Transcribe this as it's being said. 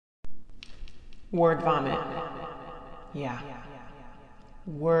Word vomit. Yeah.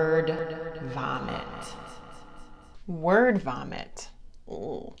 Word vomit. Word vomit.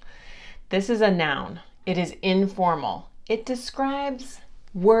 Ooh. This is a noun. It is informal. It describes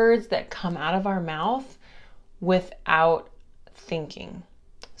words that come out of our mouth without thinking.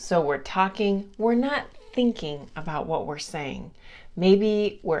 So we're talking, we're not thinking about what we're saying.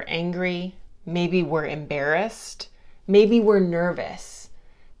 Maybe we're angry, maybe we're embarrassed, maybe we're nervous,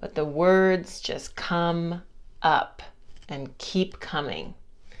 but the words just come up and keep coming.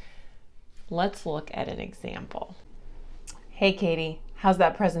 Let's look at an example. Hey Katie, how's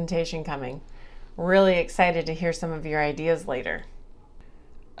that presentation coming? Really excited to hear some of your ideas later.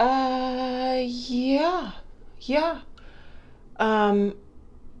 Yeah.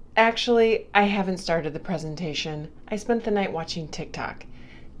 Actually, I haven't started the presentation. I spent the night watching TikTok.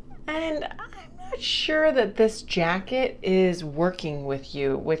 And I'm not sure that this jacket is working with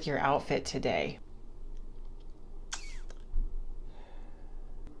you with your outfit today.